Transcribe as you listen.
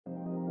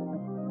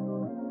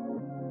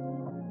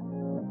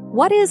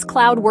What is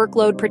Cloud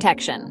Workload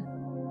Protection?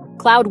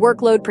 Cloud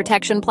Workload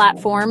Protection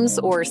Platforms,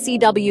 or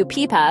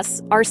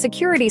CWPPs, are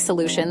security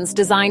solutions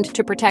designed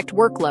to protect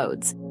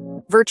workloads,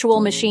 virtual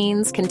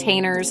machines,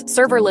 containers,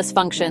 serverless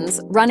functions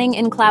running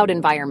in cloud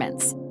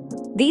environments.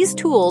 These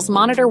tools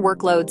monitor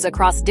workloads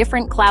across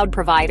different cloud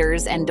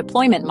providers and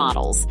deployment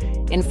models,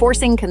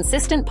 enforcing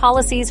consistent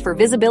policies for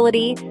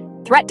visibility,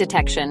 threat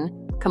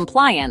detection,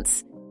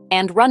 compliance,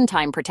 and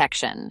runtime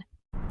protection.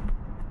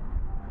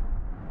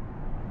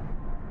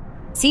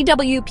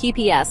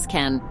 CWPPs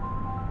can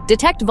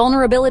detect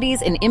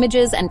vulnerabilities in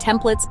images and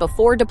templates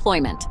before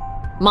deployment,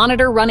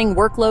 monitor running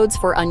workloads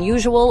for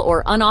unusual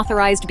or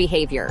unauthorized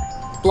behavior,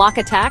 block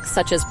attacks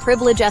such as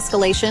privilege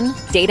escalation,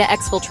 data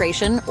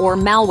exfiltration, or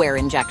malware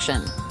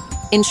injection,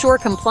 ensure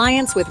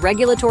compliance with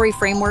regulatory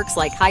frameworks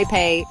like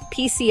HIPAA,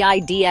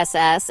 PCI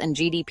DSS, and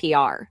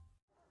GDPR.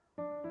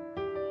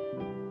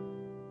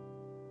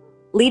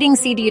 Leading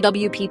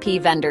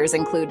CWPP vendors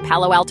include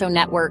Palo Alto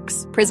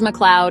Networks, Prisma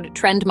Cloud,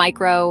 Trend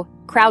Micro,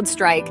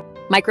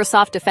 CrowdStrike,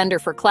 Microsoft Defender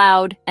for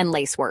Cloud, and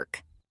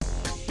Lacework.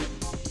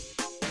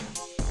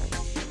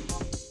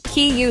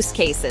 Key use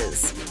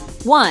cases.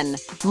 1.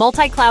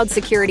 Multi-cloud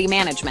security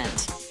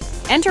management.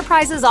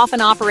 Enterprises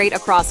often operate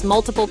across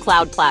multiple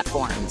cloud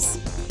platforms.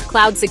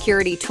 Cloud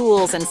security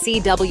tools and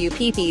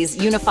CWPPs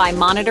unify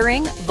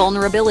monitoring,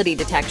 vulnerability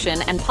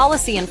detection, and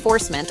policy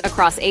enforcement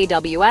across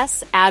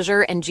AWS,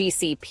 Azure, and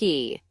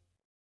GCP.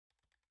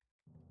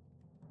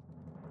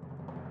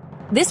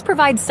 This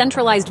provides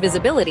centralized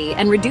visibility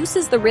and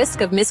reduces the risk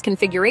of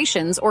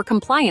misconfigurations or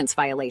compliance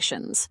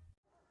violations.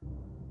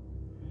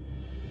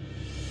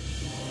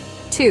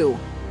 2.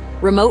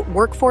 Remote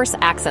workforce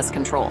access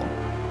control.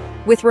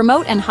 With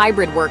remote and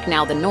hybrid work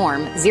now the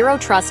norm, Zero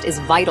Trust is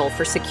vital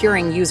for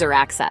securing user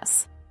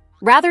access.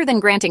 Rather than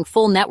granting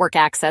full network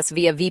access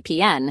via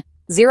VPN,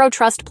 Zero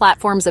Trust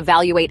platforms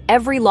evaluate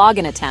every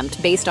login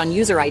attempt based on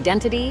user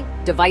identity,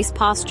 device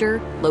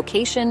posture,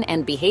 location,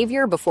 and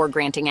behavior before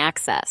granting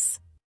access.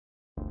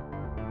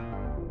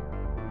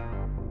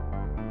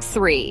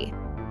 3.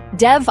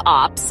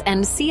 DevOps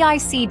and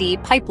CI/CD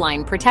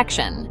pipeline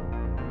protection.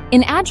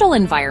 In agile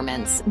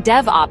environments,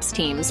 DevOps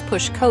teams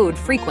push code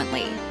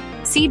frequently.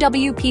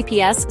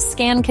 CWPPs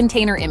scan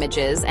container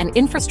images and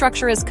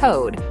infrastructure as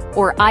code,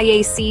 or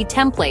IAC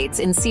templates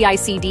in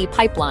CI/CD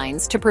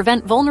pipelines to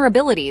prevent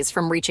vulnerabilities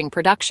from reaching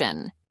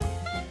production.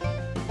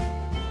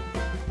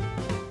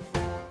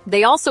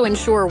 They also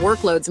ensure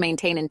workloads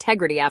maintain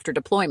integrity after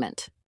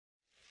deployment.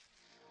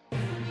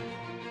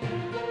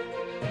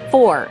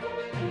 4.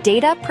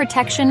 Data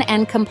protection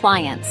and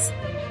compliance.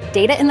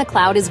 Data in the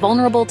cloud is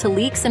vulnerable to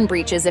leaks and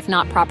breaches if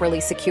not properly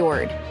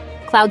secured.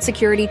 Cloud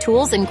security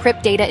tools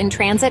encrypt data in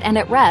transit and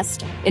at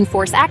rest,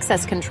 enforce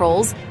access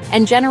controls,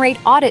 and generate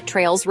audit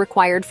trails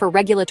required for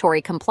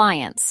regulatory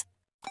compliance.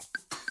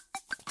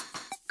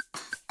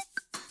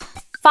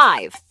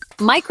 5.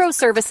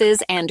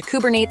 Microservices and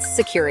Kubernetes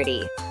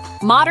security.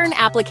 Modern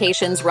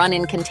applications run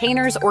in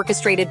containers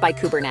orchestrated by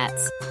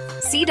Kubernetes.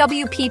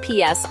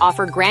 CWPPs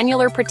offer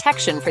granular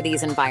protection for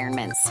these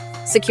environments,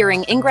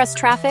 securing ingress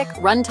traffic,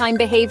 runtime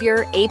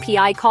behavior,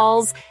 API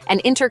calls,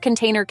 and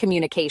inter-container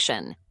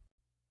communication.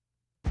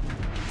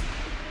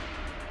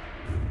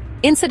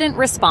 Incident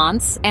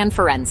response and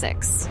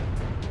forensics.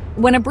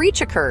 When a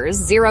breach occurs,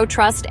 Zero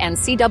Trust and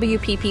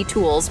CWPP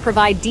tools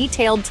provide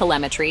detailed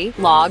telemetry,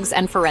 logs,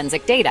 and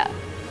forensic data.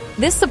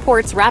 This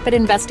supports rapid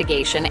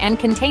investigation and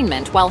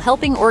containment while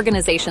helping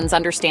organizations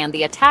understand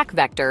the attack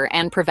vector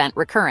and prevent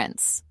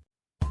recurrence.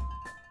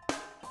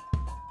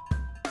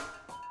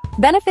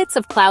 Benefits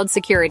of cloud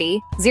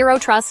security, Zero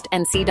Trust,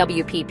 and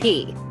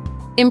CWPP.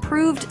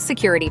 Improved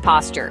security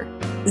posture.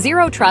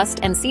 Zero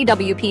Trust and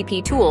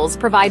CWPP tools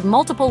provide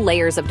multiple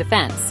layers of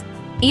defense.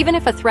 Even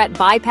if a threat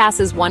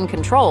bypasses one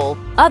control,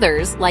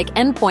 others, like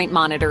endpoint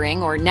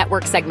monitoring or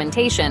network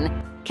segmentation,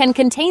 can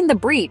contain the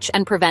breach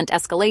and prevent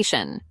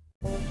escalation.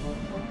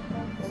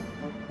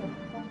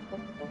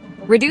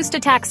 Reduced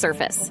attack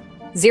surface.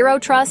 Zero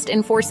Trust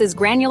enforces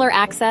granular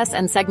access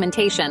and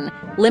segmentation,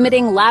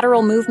 limiting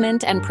lateral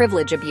movement and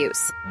privilege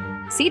abuse.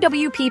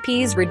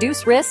 CWPPs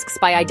reduce risks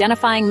by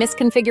identifying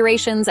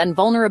misconfigurations and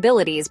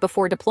vulnerabilities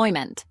before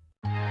deployment.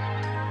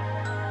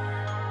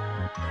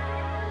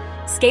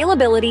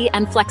 Scalability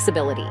and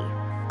flexibility.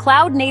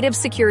 Cloud-native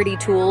security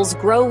tools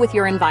grow with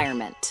your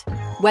environment.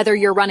 Whether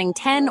you're running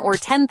 10 or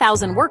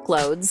 10,000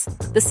 workloads,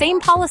 the same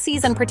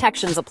policies and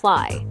protections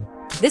apply.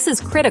 This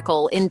is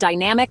critical in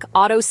dynamic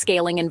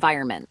auto-scaling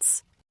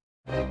environments.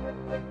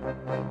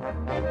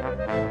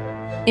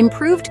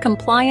 Improved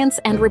compliance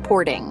and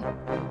reporting.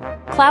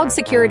 Cloud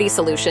security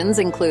solutions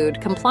include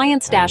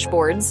compliance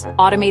dashboards,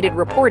 automated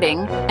reporting,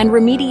 and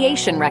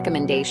remediation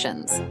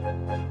recommendations.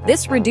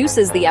 This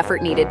reduces the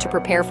effort needed to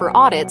prepare for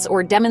audits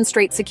or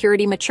demonstrate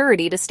security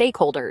maturity to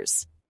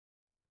stakeholders.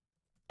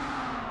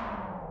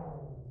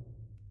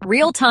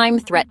 Real-time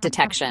threat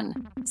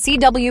detection.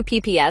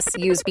 CWPPs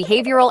use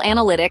behavioral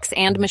analytics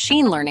and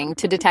machine learning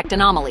to detect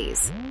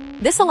anomalies.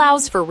 This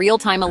allows for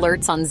real-time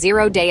alerts on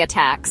zero-day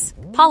attacks,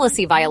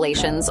 policy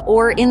violations,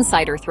 or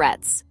insider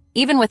threats.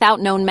 even without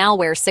known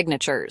malware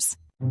signatures.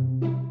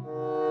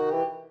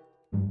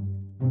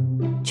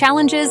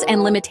 Challenges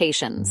and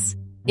limitations.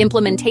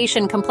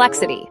 Implementation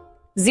complexity.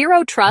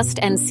 Zero Trust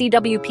and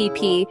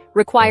CWPP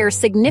require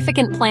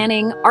significant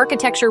planning,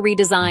 architecture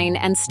redesign,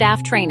 and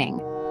staff training.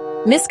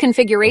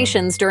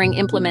 Misconfigurations during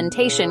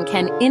implementation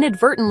can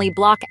inadvertently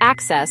block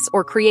access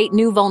or create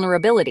new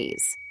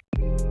vulnerabilities.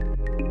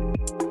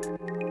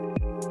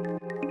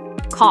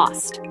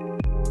 Cost.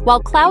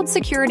 While cloud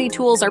security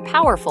tools are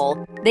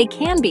powerful, they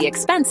can be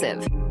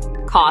expensive.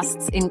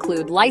 Costs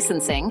include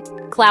licensing,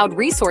 cloud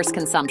resource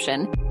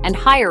consumption, and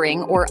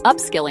hiring or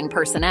upskilling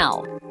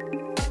personnel.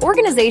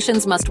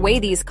 Organizations must weigh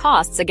these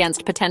costs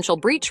against potential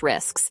breach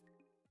risks.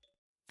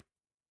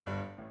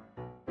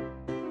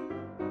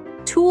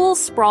 Tool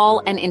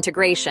sprawl and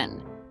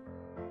integration.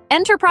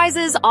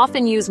 Enterprises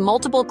often use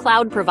multiple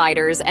cloud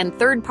providers and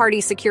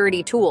third-party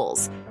security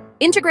tools.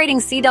 Integrating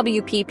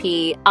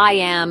CWPP,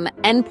 IAM,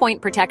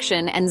 endpoint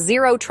protection, and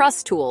zero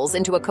trust tools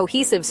into a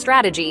cohesive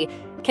strategy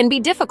can be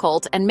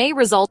difficult and may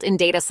result in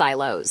data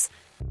silos.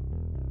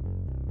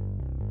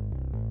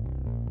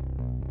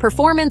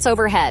 Performance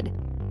overhead.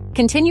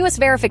 Continuous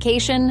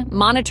verification,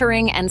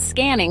 monitoring, and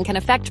scanning can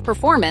affect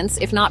performance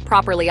if not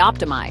properly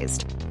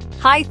optimized.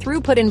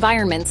 High-throughput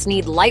environments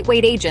need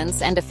lightweight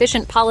agents and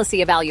efficient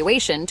policy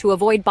evaluation to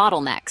avoid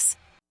bottlenecks.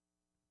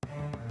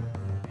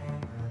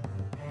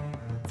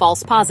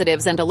 False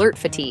positives and alert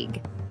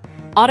fatigue.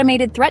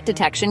 Automated threat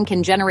detection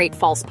can generate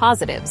false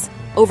positives,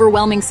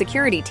 overwhelming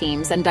security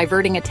teams and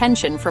diverting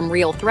attention from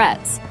real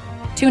threats.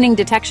 Tuning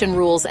detection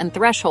rules and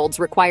thresholds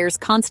requires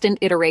constant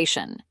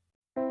iteration.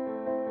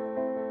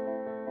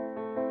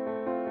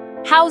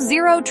 How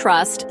Zero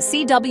Trust,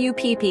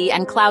 CWPP,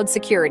 and cloud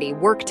security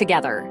work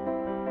together.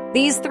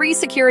 These three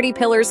security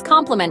pillars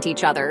complement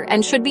each other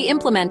and should be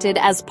implemented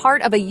as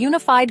part of a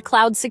unified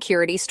cloud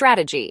security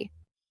strategy.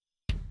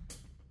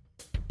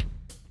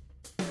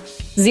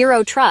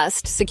 Zero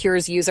Trust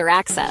secures user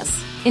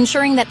access,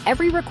 ensuring that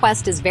every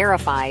request is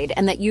verified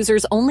and that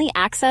users only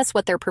access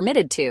what they're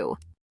permitted to.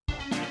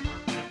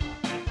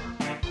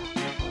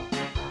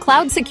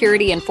 Cloud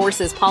security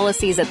enforces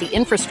policies at the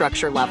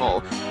infrastructure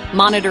level,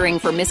 monitoring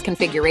for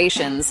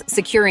misconfigurations,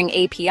 securing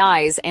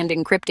APIs, and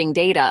encrypting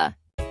data.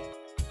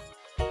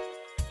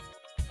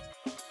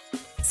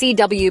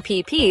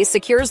 CWPP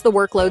secures the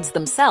workloads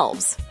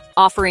themselves,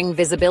 offering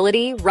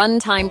visibility,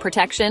 runtime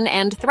protection,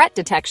 and threat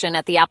detection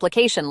at the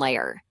application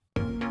layer.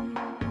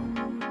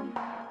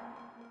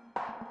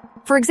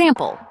 For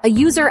example, a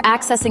user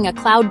accessing a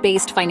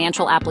cloud-based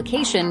financial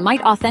application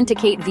might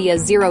authenticate via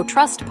zero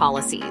trust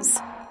policies,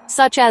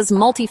 such as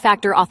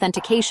multi-factor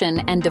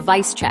authentication and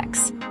device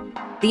checks.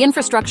 The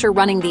infrastructure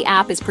running the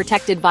app is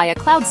protected via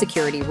cloud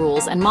security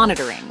rules and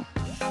monitoring.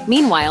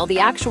 Meanwhile, the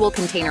actual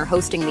container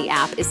hosting the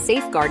app is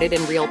safeguarded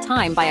in real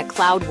time by a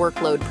Cloud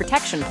Workload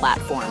Protection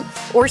platform,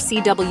 or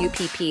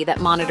CWPP, that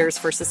monitors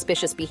for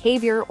suspicious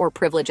behavior or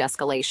privilege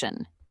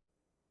escalation.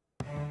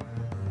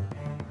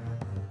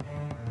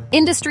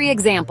 Industry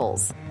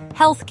examples.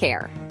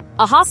 Healthcare.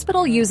 A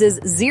hospital uses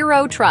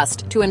Zero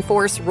Trust to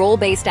enforce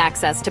role-based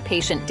access to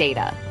patient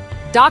data.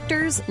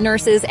 Doctors,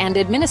 nurses, and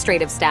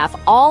administrative staff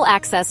all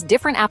access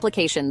different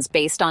applications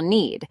based on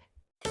need.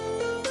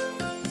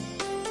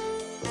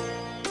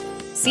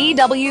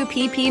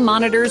 CWPP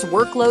monitors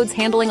workloads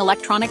handling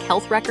electronic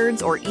health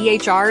records, or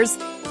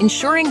EHRs,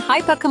 ensuring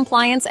HIPAA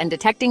compliance and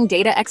detecting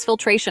data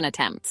exfiltration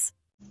attempts.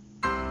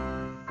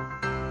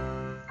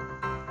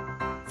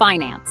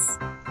 Finance.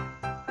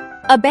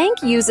 A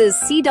bank uses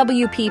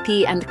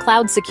CWPP and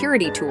cloud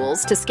security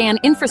tools to scan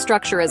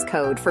infrastructure as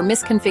code for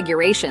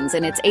misconfigurations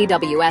in its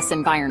AWS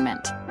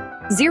environment.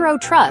 Zero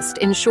Trust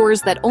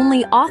ensures that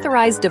only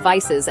authorized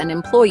devices and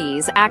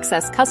employees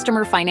access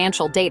customer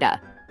financial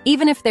data,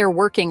 even if they're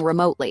working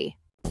remotely.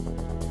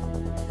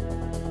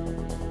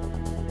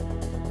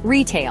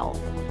 Retail.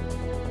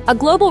 A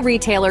global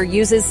retailer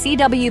uses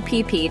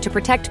CWPP to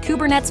protect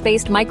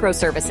Kubernetes-based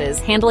microservices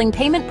handling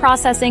payment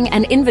processing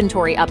and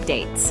inventory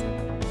updates.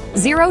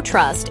 Zero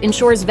Trust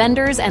ensures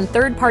vendors and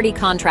third-party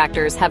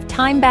contractors have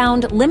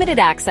time-bound, limited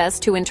access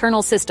to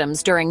internal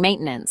systems during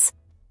maintenance.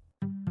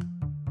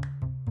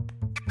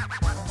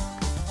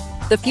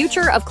 The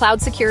future of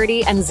cloud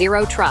security and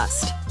Zero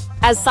Trust.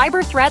 As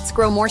cyber threats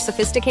grow more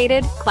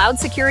sophisticated, cloud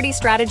security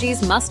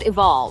strategies must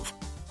evolve.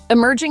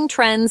 Emerging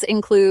trends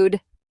include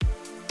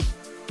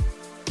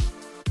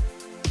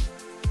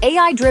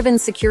AI-driven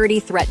security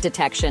threat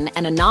detection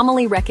and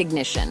anomaly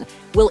recognition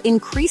will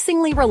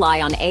increasingly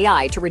rely on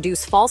AI to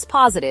reduce false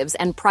positives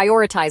and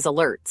prioritize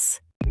alerts.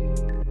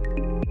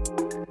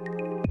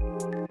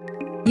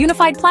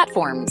 Unified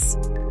platforms.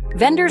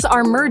 Vendors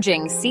are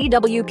merging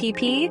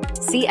CWPP,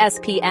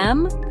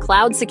 CSPM,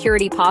 Cloud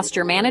Security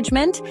Posture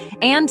Management,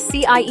 and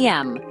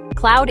CIEM,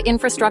 Cloud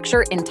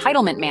Infrastructure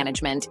Entitlement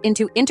Management,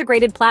 into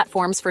integrated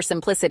platforms for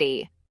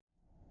simplicity.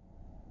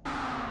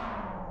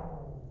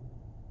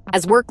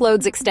 As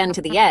workloads extend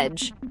to the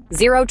edge,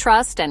 Zero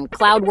Trust and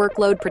Cloud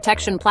Workload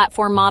Protection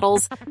platform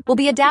models will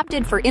be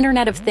adapted for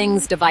Internet of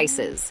Things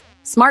devices,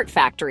 smart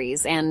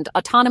factories, and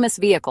autonomous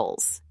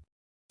vehicles.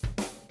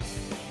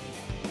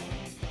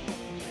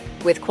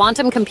 With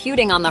quantum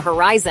computing on the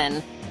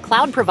horizon,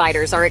 cloud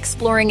providers are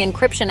exploring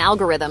encryption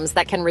algorithms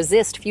that can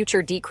resist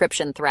future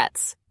decryption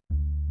threats.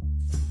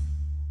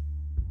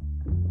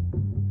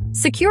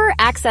 Secure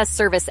Access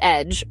Service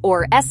Edge,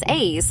 or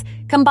SASE,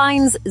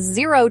 combines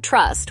zero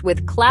trust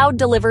with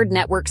cloud-delivered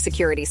network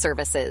security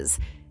services.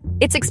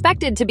 It's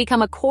expected to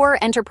become a core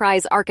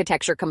enterprise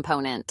architecture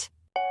component.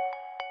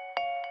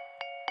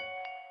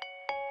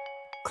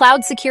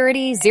 Cloud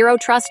security, zero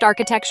trust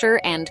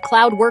architecture, and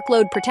cloud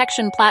workload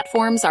protection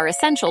platforms are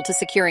essential to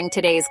securing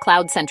today's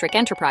cloud-centric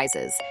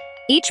enterprises.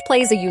 Each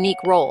plays a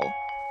unique role.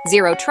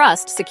 Zero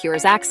trust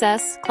secures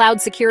access, cloud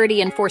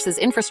security enforces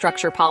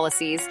infrastructure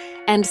policies,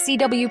 and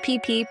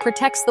CWPP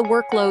protects the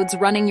workloads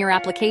running your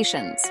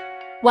applications.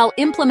 While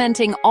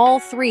implementing all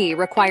three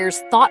requires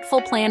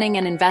thoughtful planning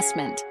and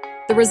investment,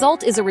 the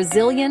result is a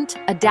resilient,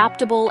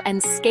 adaptable,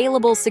 and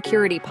scalable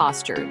security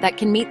posture that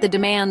can meet the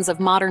demands of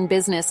modern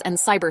business and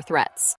cyber threats.